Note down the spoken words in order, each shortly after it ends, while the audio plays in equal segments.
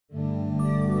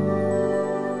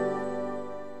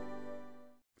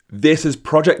This is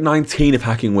project 19 of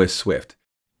Hacking with Swift.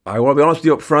 I want to be honest with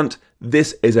you up front,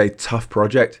 this is a tough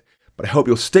project, but I hope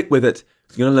you'll stick with it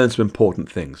because you're going to learn some important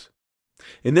things.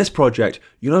 In this project,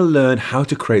 you're going to learn how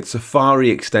to create Safari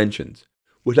extensions,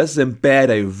 which lets us embed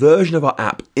a version of our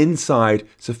app inside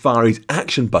Safari's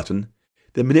action button,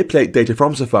 then manipulate data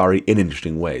from Safari in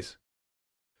interesting ways.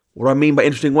 What do I mean by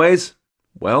interesting ways?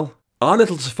 Well, our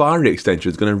little Safari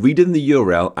extension is going to read in the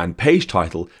URL and page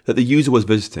title that the user was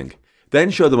visiting, then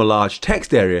show them a large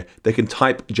text area they can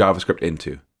type JavaScript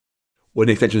into. When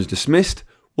the extension is dismissed,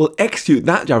 we'll execute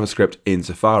that JavaScript in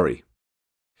Safari.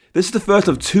 This is the first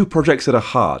of two projects that are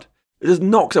hard. It is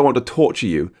not because I want to torture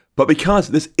you, but because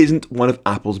this isn't one of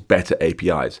Apple's better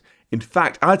APIs. In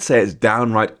fact, I'd say it's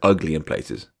downright ugly in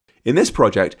places. In this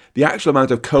project, the actual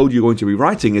amount of code you're going to be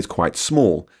writing is quite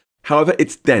small. However,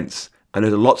 it's dense, and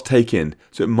there's a lot to take in,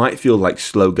 so it might feel like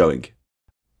slow going.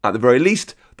 At the very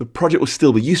least, the project will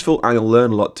still be useful and you'll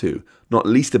learn a lot too, not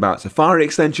least about Safari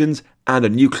extensions and a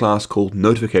new class called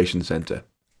Notification Center.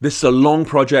 This is a long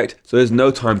project, so there's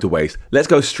no time to waste. Let's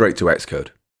go straight to Xcode.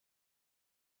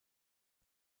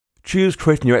 Choose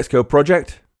Create a new Xcode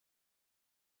project.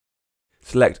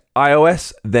 Select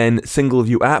iOS, then Single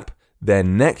View App,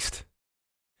 then Next.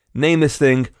 Name this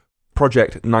thing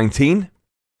Project 19,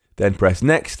 then press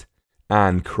Next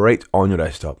and create on your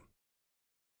desktop.